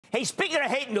Hey, speaking of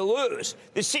hating to lose,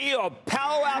 the CEO of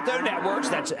Palo Alto Networks,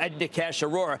 that's Ed Nikesh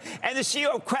Arora, and the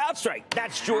CEO of CrowdStrike,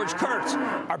 that's George Kurtz,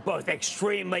 are both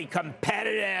extremely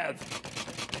competitive.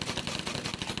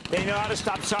 They know how to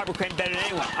stop cybercrime better than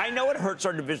anyone. I know it hurts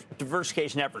our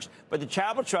diversification efforts, but the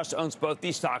Charitable Trust owns both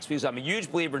these stocks because I'm a huge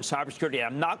believer in cybersecurity, and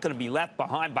I'm not going to be left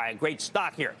behind by a great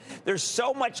stock here. There's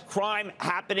so much crime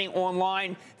happening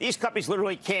online. These companies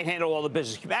literally can't handle all the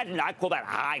business. Can you imagine? I call that a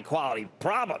high-quality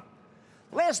problem.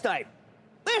 Last night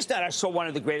I saw one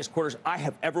of the greatest quarters I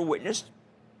have ever witnessed.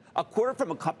 A quarter from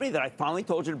a company that I finally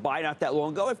told you to buy not that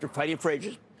long ago after fighting for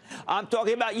ages. I'm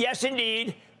talking about, yes,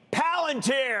 indeed,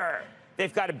 Palantir.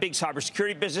 They've got a big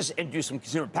cybersecurity business and do some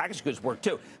consumer packaged goods work,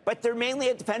 too. But they're mainly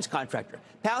a defense contractor.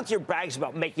 Palantir brags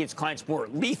about making its clients more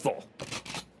lethal.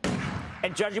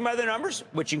 And judging by the numbers,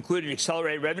 which included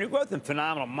accelerated revenue growth and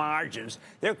phenomenal margins,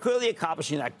 they're clearly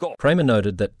accomplishing that goal. Cramer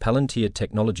noted that Palantir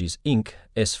Technologies, Inc.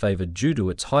 favoured due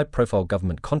to its high-profile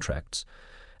government contracts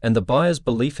and the buyer's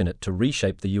belief in it to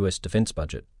reshape the U.S. defense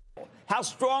budget. How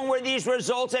strong were these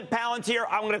results at Palantir?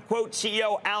 I'm going to quote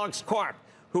CEO Alex Karp,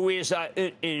 who is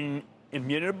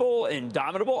immutable,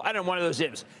 indomitable. I don't know, one of those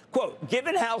is. Quote,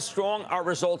 given how strong our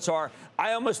results are,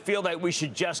 I almost feel that we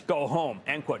should just go home,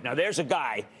 end quote. Now, there's a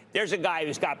guy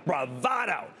who's got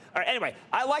bravado. All right, anyway,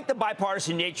 I like the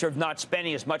bipartisan nature of not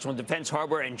spending as much on defense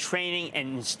hardware and training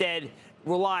and instead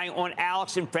relying on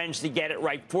Alex and friends to get it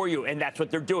right for you, and that's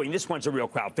what they're doing. This one's a real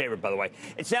crowd favorite, by the way.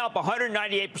 It's now up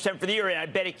 198% for the year, and I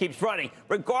bet it keeps running,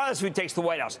 regardless of who takes the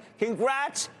White House.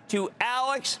 Congrats to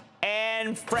Alex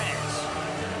and friends.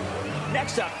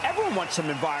 Next up, everyone wants some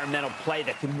environmental play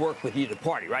that can work with either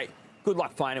party, right? Good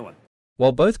luck finding one.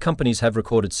 While both companies have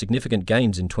recorded significant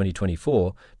gains in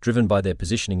 2024, driven by their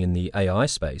positioning in the AI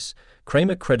space,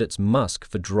 Cramer credits Musk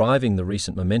for driving the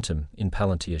recent momentum in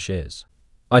Palantir shares.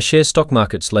 I share stock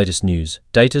market's latest news,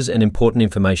 data, and important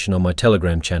information on my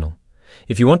Telegram channel.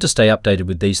 If you want to stay updated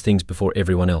with these things before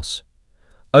everyone else,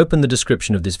 open the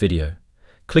description of this video,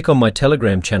 click on my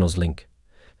Telegram channel's link,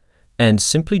 and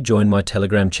simply join my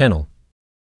Telegram channel.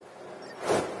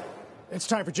 It's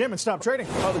time for Jim and Stop Trading.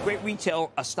 Well, the great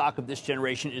retail stock of this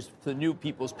generation is the new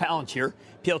people's Palantir,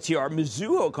 PLTR.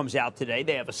 Mizuho comes out today.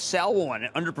 They have a sell on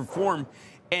it, underperformed,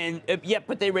 and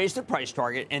but they raised their price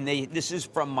target. And this is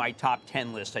from my top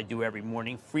 10 list I do every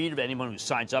morning, free to anyone who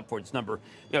signs up for it. It's numbers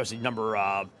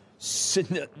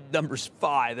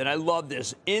 5, and I love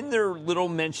this. In their little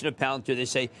mention of Palantir, they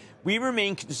say, we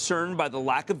remain concerned by the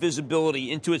lack of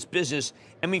visibility into its business,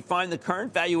 and we find the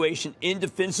current valuation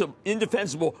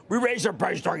indefensible. We raise our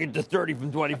price target to 30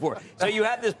 from 24. So you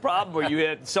have this problem where you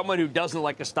have someone who doesn't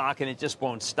like a stock and it just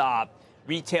won't stop.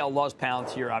 Retail loves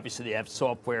Palantir. Obviously, they have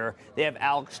software. They have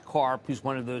Alex Karp, who's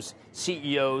one of those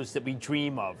CEOs that we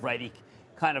dream of, right? He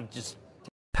kind of just...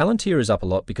 Palantir is up a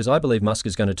lot because I believe Musk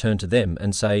is going to turn to them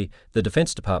and say, the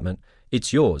Defense Department,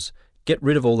 it's yours. Get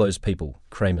rid of all those people,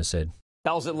 Cramer said.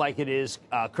 Tells it like it is,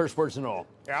 curse words and all.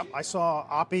 Yeah, I saw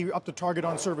OPI up to target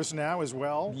on ServiceNow as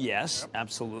well. Yes,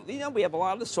 absolutely. You know, we have a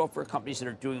lot of the software companies that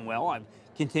are doing well. I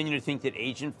continue to think that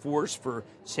Agentforce for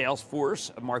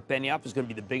Salesforce, Mark Benioff, is going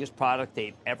to be the biggest product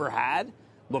they've ever had.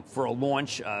 Look for a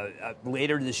launch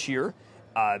later this year.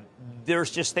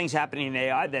 There's just things happening in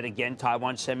AI that, again,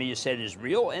 Taiwan Semi has said is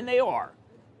real, and they are.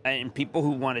 And people who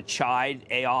want to chide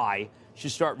AI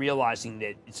should start realizing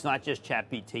that it's not just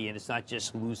ChatGPT and it's not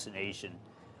just hallucination.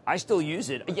 I still use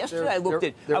it. Yesterday I looked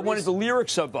at, I wanted the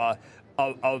lyrics of a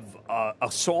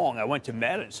song. I went to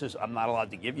Meta and it says, I'm not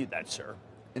allowed to give you that, sir.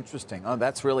 Interesting. Oh,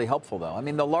 that's really helpful, though. I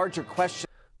mean, the larger question...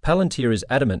 Palantir is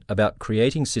adamant about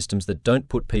creating systems that don't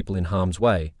put people in harm's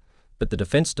way, but the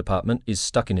Defense Department is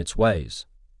stuck in its ways,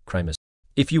 Cramer said.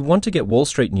 If you want to get Wall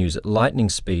Street news at lightning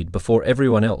speed before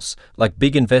everyone else, like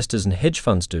big investors and hedge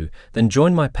funds do, then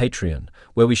join my Patreon,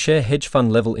 where we share hedge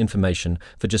fund level information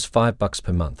for just $5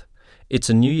 per month. It's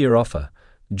a New Year offer.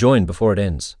 Join before it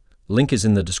ends. Link is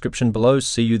in the description below.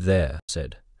 See you there,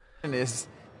 said.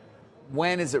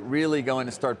 When is it really going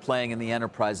to start playing in the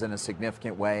enterprise in a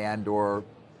significant way and or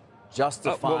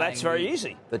justifying well, that's very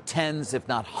easy. The tens, if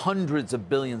not hundreds of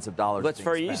billions of dollars. That's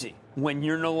very easy. When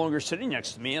you're no longer sitting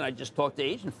next to me and I just talked to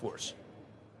Agentforce,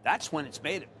 that's when it's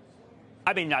made it.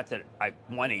 I mean, not that I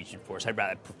want Agentforce. I'd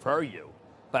rather prefer you.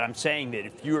 But I'm saying that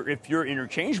if you're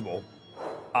interchangeable,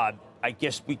 I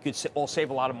guess we could all save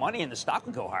a lot of money and the stock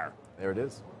would go higher. There it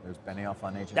is. There's Benioff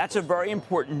on Agentforce. That's a very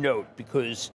important note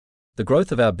because the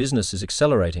growth of our business is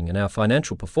accelerating and our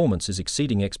financial performance is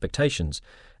exceeding expectations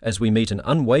as we meet an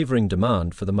unwavering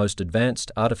demand for the most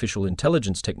advanced artificial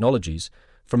intelligence technologies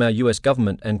from our U.S.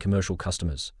 government and commercial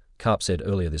customers, Karp said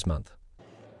earlier this month.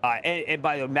 And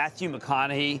by the way, Matthew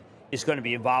McConaughey is going to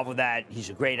be involved with that. He's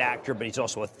a great actor, but he's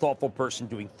also a thoughtful person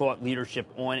doing thought leadership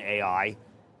on AI.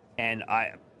 And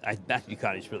Matthew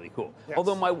McConaughey's really cool. Yes.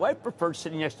 Although my wife prefers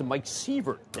sitting next to Mike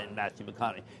Sievert than Matthew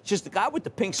McConaughey. She's the guy with the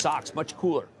pink socks, much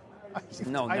cooler.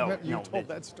 No. Told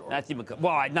that story. Matthew McConaughey.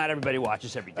 Well, not everybody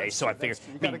watches every day, so I figured.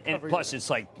 And plus, it's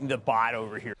like the bot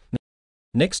over here.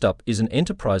 Next up is an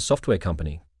enterprise software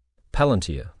company,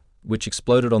 Palantir, which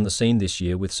exploded on the scene this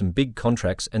year with some big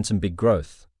contracts and some big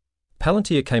growth.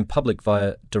 Palantir came public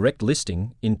via direct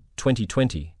listing in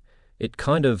 2020. It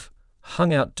kind of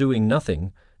hung out doing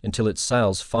nothing until its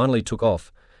sales finally took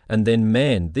off, and then,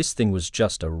 man, this thing was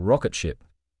just a rocket ship.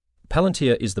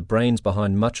 Palantir is the brains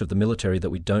behind much of the military that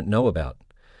we don't know about,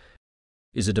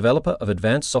 is a developer of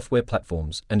advanced software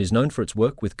platforms, and is known for its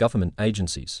work with government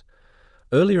agencies.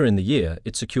 Earlier in the year,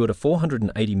 it secured a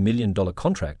 $480 million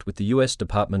contract with the US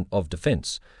Department of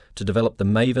Defense to develop the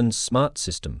Maven Smart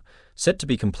System, set to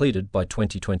be completed by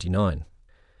 2029.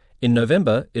 In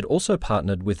November, it also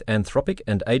partnered with Anthropic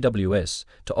and AWS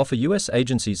to offer US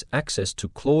agencies access to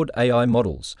Claude AI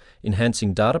models,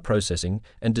 enhancing data processing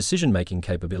and decision-making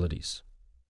capabilities.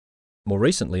 More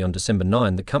recently, on December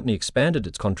 9, the company expanded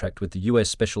its contract with the US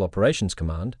Special Operations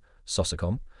Command,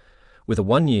 SOCOM, with a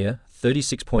one-year,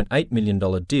 $36.8 million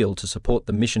deal to support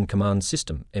the Mission Command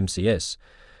System, MCS,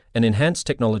 and enhance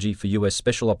technology for US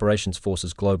Special Operations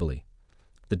Forces globally.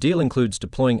 The deal includes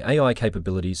deploying AI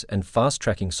capabilities and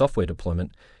fast-tracking software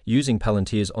deployment using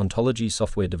Palantir's Ontology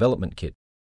software development kit.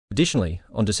 Additionally,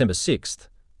 on December 6th,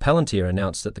 Palantir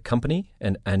announced that the company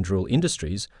and Anduril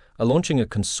Industries are launching a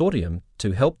consortium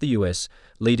to help the US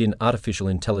lead in artificial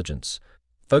intelligence,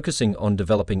 focusing on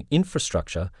developing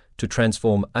infrastructure to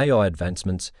transform AI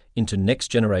advancements into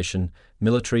next-generation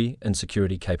military and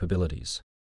security capabilities.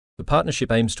 The partnership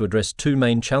aims to address two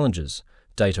main challenges: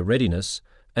 data readiness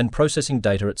and processing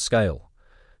data at scale.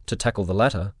 To tackle the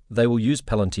latter, they will use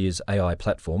Palantir's AI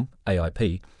platform,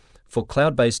 AIP, for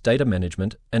cloud-based data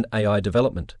management and AI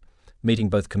development, meeting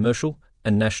both commercial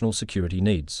and national security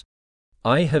needs.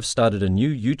 I have started a new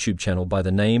YouTube channel by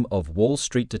the name of Wall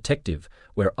Street Detective,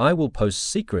 where I will post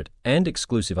secret and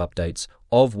exclusive updates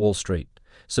of Wall Street.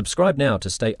 Subscribe now to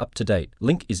stay up to date.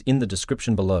 Link is in the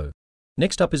description below.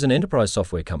 Next up is an enterprise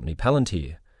software company,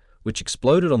 Palantir, which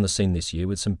exploded on the scene this year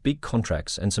with some big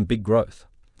contracts and some big growth.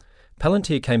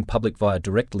 Palantir came public via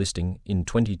direct listing in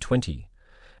 2020.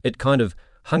 It kind of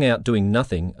hung out doing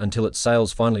nothing until its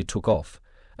sales finally took off,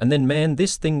 and then, man,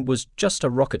 this thing was just a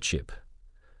rocket ship.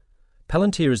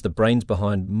 Palantir is the brains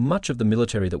behind much of the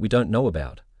military that we don't know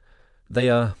about. They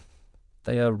are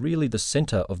really the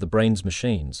center of the brains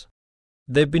machines.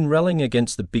 They've been rallying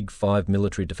against the big five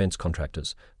military defense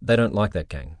contractors. They don't like that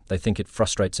gang. They think it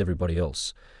frustrates everybody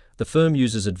else. The firm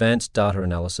uses advanced data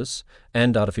analysis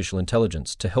and artificial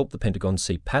intelligence to help the Pentagon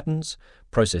see patterns,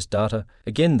 process data.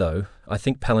 Again, though, I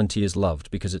think Palantir is loved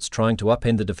because it's trying to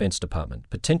upend the Defense Department,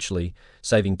 potentially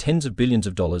saving tens of billions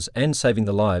of dollars and saving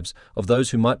the lives of those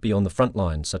who might be on the front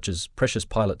line, such as precious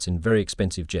pilots in very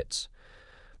expensive jets.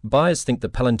 Buyers think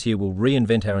that Palantir will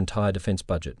reinvent our entire defense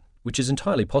budget, which is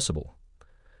entirely possible,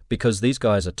 because these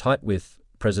guys are tight with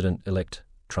President-elect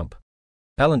Trump.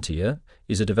 Palantir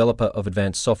is a developer of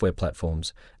advanced software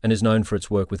platforms and is known for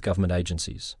its work with government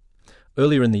agencies.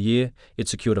 Earlier in the year, it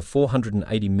secured a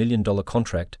 $480 million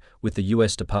contract with the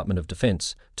US Department of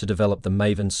Defense to develop the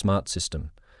Maven Smart System,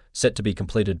 set to be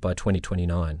completed by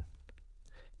 2029.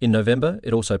 In November,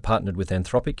 it also partnered with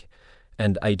Anthropic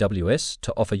and AWS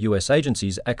to offer US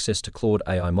agencies access to Claude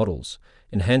AI models,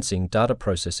 enhancing data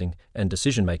processing and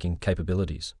decision-making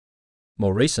capabilities.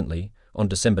 More recently, on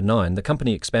December 9, the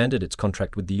company expanded its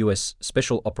contract with the US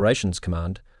Special Operations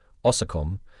Command,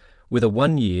 SOCOM, with a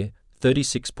one-year,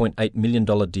 $36.8 million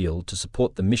deal to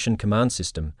support the Mission Command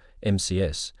System,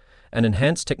 MCS, and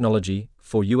enhance technology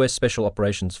for US Special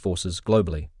Operations Forces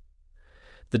globally.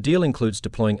 The deal includes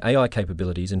deploying AI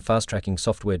capabilities in fast-tracking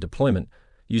software deployment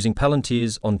using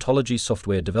Palantir's Ontology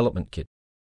software development kit.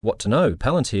 What to know?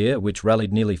 Palantir, which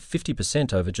rallied nearly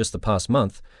 50% over just the past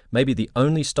month, may be the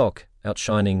only stock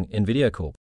outshining Nvidia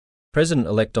Corp.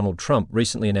 President-elect Donald Trump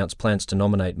recently announced plans to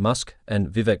nominate Musk and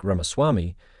Vivek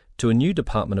Ramaswamy to a new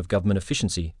Department of Government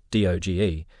Efficiency,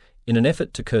 DOGE, in an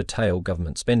effort to curtail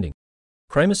government spending.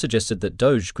 Cramer suggested that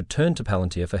DOGE could turn to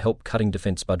Palantir for help cutting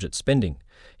defense budget spending.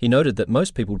 He noted that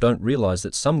most people don't realize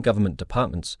that some government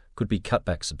departments could be cut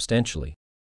back substantially.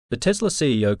 The Tesla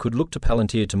CEO could look to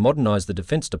Palantir to modernize the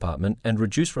Defense Department and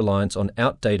reduce reliance on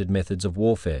outdated methods of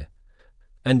warfare.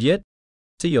 And yet,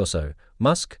 see also,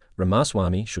 Musk,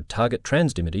 Ramaswamy should target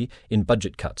transdignity in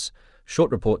budget cuts.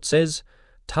 Short report says,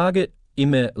 target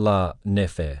ime la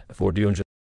nefer for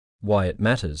why it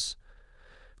matters.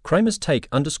 Cramer's take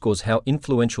underscores how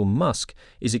influential Musk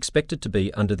is expected to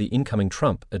be under the incoming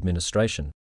Trump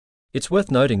administration. It's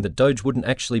worth noting that DOGE wouldn't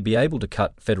actually be able to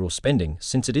cut federal spending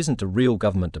since it isn't a real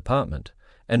government department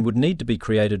and would need to be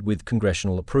created with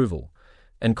congressional approval,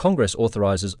 and Congress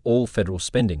authorizes all federal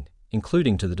spending,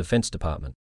 including to the Defense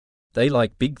Department. They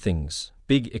like big things,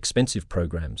 big expensive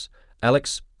programs.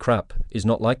 Alex Karp is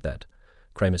not like that,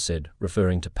 Cramer said,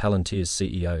 referring to Palantir's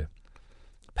CEO.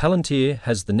 Palantir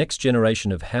has the next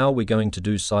generation of how we're going to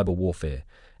do cyber warfare,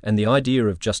 and the idea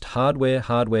of just hardware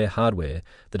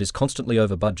that is constantly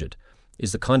over budget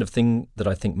is the kind of thing that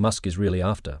I think Musk is really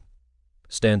after.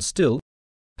 Stand still.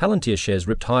 Palantir shares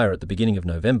ripped higher at the beginning of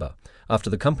November after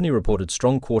the company reported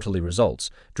strong quarterly results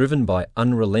driven by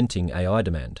unrelenting AI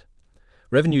demand.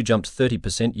 Revenue jumped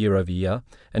 30% year over year,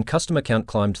 and customer count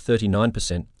climbed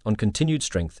 39% on continued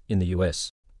strength in the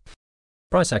US.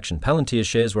 Price action: Palantir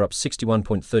shares were up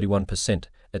 61.31%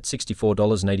 at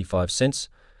 $64.85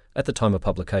 at the time of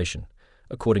publication,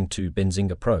 according to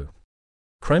Benzinga Pro.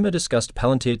 Cramer discussed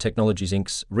Palantir Technologies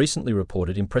Inc.'s recently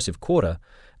reported impressive quarter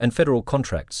and federal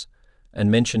contracts,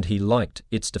 and mentioned he liked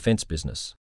its defense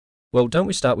business. Well, don't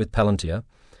we start with Palantir,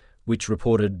 which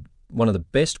reported one of the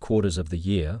best quarters of the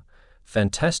year,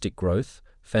 fantastic growth,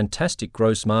 fantastic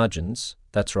gross margins,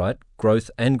 that's right, growth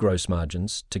and gross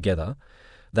margins together,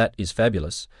 that is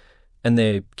fabulous, and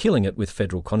they're killing it with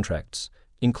federal contracts,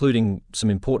 including some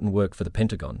important work for the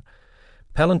Pentagon.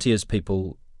 Palantir's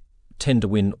people tend to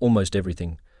win almost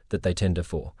everything that they tender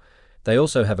for. They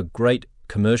also have a great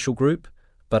commercial group,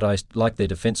 but I like their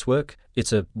defense work.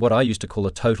 It's what I used to call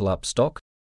a total up stock.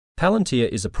 Palantir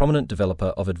is a prominent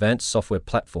developer of advanced software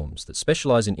platforms that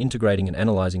specialize in integrating and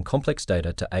analyzing complex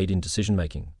data to aid in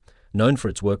decision-making. Known for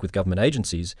its work with government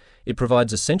agencies, it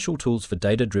provides essential tools for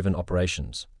data-driven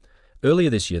operations. Earlier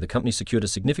this year, the company secured a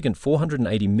significant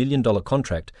 $480 million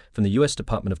contract from the U.S.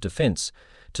 Department of Defense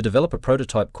to develop a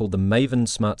prototype called the Maven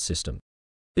Smart System.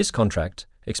 This contract,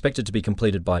 expected to be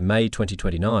completed by May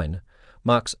 2029,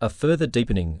 marks a further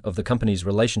deepening of the company's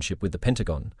relationship with the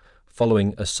Pentagon,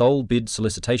 following a sole bid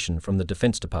solicitation from the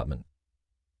Defense Department.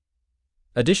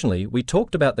 Additionally, we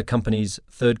talked about the company's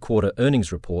third-quarter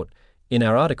earnings report in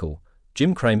our article,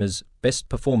 Jim Cramer's Best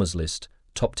Performers List,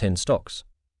 Top 10 Stocks.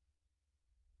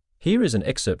 Here is an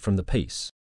excerpt from the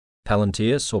piece.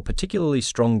 Palantir saw particularly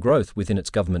strong growth within its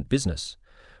government business.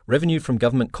 Revenue from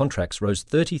government contracts rose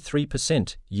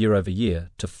 33% year over year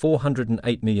to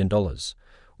 $408 million,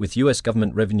 with U.S.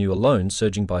 government revenue alone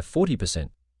surging by 40%,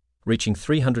 reaching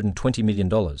 $320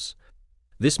 million.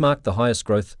 This marked the highest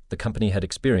growth the company had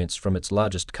experienced from its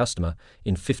largest customer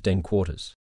in 15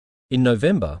 quarters. In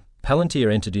November,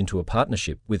 Palantir entered into a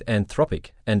partnership with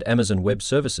Anthropic and Amazon Web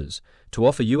Services to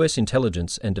offer U.S.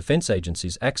 intelligence and defense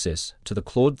agencies access to the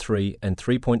Claude 3 and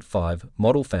 3.5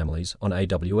 model families on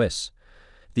AWS.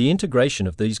 The integration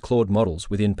of these Claude models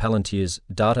within Palantir's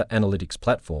data analytics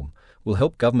platform will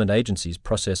help government agencies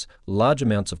process large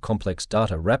amounts of complex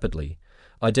data rapidly,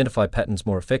 identify patterns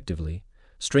more effectively,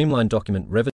 streamline document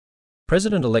revision.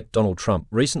 President-elect Donald Trump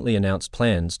recently announced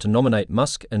plans to nominate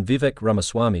Musk and Vivek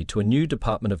Ramaswamy to a new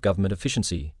Department of Government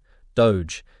Efficiency,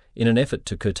 DOGE, in an effort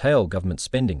to curtail government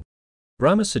spending.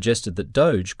 Rama suggested that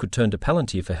DOGE could turn to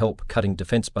Palantir for help cutting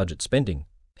defense budget spending.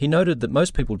 He noted that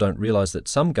most people don't realize that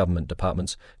some government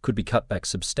departments could be cut back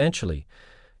substantially,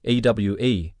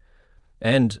 EWE,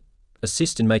 and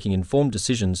assist in making informed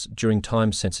decisions during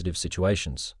time-sensitive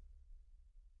situations.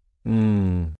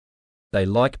 They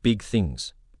like big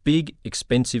things. Big,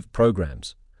 expensive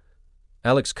programs.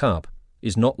 Alex Karp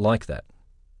is not like that,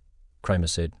 Cramer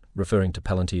said, referring to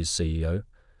Palantir's CEO.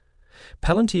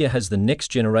 Palantir has the next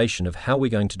generation of how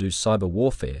we're going to do cyber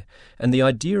warfare, and the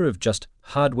idea of just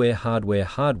hardware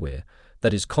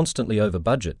that is constantly over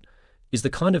budget is the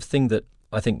kind of thing that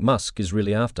I think Musk is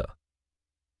really after.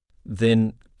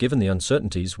 Then, given the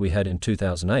uncertainties we had in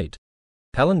 2008,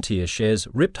 Palantir shares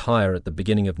ripped higher at the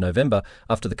beginning of November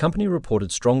after the company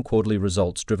reported strong quarterly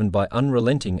results driven by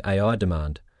unrelenting AI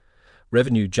demand.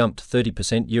 Revenue jumped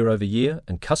 30% year over year,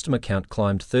 and customer count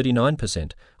climbed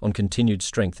 39% on continued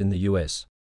strength in the US.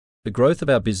 The growth of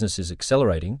our business is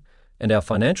accelerating, and our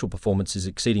financial performance is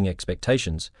exceeding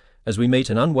expectations as we meet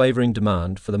an unwavering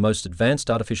demand for the most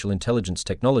advanced artificial intelligence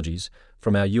technologies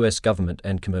from our US government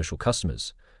and commercial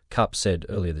customers, Karp said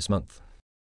earlier this month.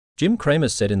 Jim Cramer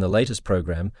said in the latest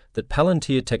program that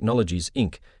Palantir Technologies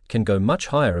Inc. can go much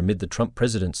higher amid the Trump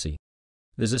presidency.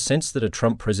 There's a sense that a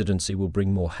Trump presidency will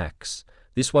bring more hacks.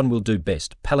 This one will do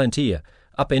best. Palantir,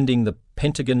 upending the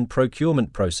Pentagon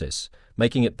procurement process,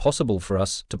 making it possible for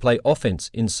us to play offense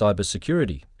in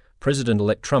cybersecurity.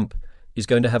 President-elect Trump is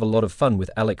going to have a lot of fun with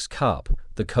Alex Karp,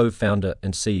 the co-founder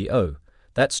and CEO.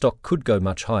 That stock could go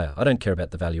much higher. I don't care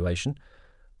about the valuation.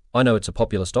 I know it's a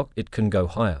popular stock. It can go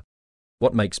higher.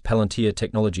 What makes Palantir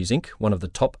Technologies Inc. one of the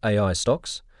top AI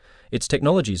stocks? Its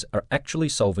technologies are actually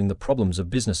solving the problems of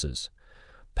businesses.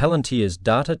 Palantir's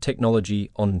data technology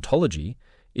ontology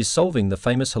is solving the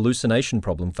famous hallucination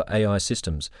problem for AI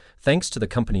systems, thanks to the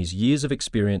company's years of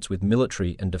experience with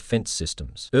military and defense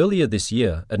systems. Earlier this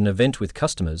year, at an event with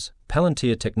customers,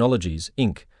 Palantir Technologies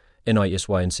Inc.,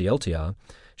 NISYNC-LTR,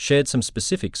 shared some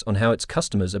specifics on how its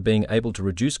customers are being able to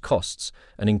reduce costs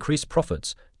and increase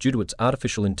profits due to its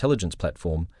artificial intelligence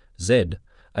platform,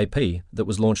 ZAP, that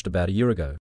was launched about a year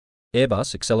ago.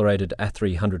 Airbus accelerated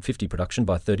A350 production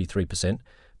by 33%,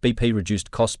 BP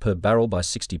reduced cost per barrel by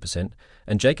 60%,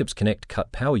 and Jacobs Connect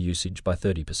cut power usage by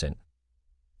 30%.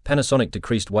 Panasonic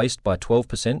decreased waste by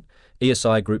 12%,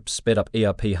 ESI Group sped up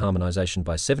ERP harmonization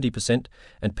by 70%,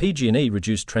 and PG&E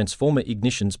reduced transformer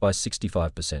ignitions by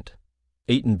 65%.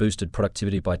 Eaton boosted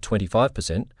productivity by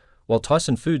 25%, while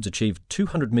Tyson Foods achieved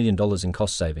 $200 million in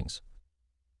cost savings.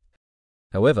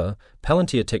 However,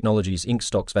 Palantir Technologies Inc.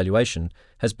 stock's valuation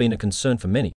has been a concern for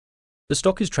many. The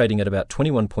stock is trading at about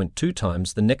 21.2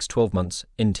 times the next 12 months'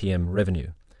 NTM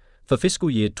revenue. For fiscal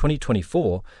year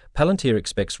 2024, Palantir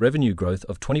expects revenue growth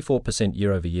of 24%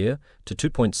 year-over-year to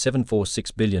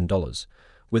 $2.746 billion,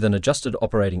 with an adjusted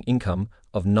operating income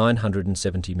of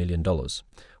 $970 million,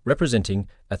 representing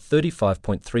a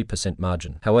 35.3%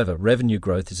 margin. However, revenue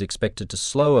growth is expected to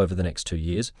slow over the next 2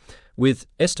 years, with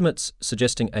estimates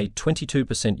suggesting a 22%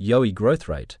 YoY growth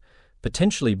rate,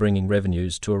 potentially bringing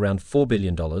revenues to around $4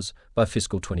 billion by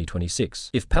fiscal 2026.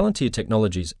 If Palantir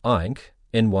Technologies Inc.,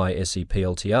 NYSE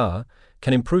PLTR,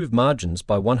 can improve margins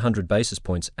by 100 basis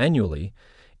points annually,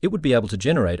 it would be able to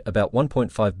generate about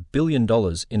 $1.5 billion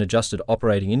in adjusted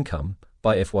operating income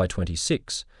by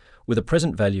FY26, with a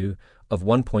present value of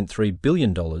 $1.3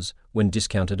 billion when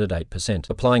discounted at 8%.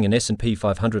 Applying an S&P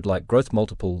 500-like growth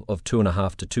multiple of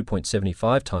 2.5 to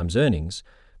 2.75 times earnings,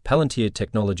 Palantir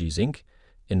Technologies Inc.,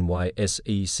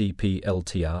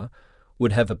 NYSE-CPLTR,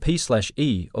 would have a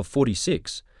P/E of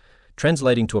 46,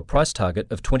 translating to a price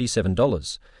target of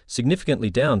 $27, significantly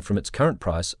down from its current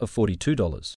price of $42.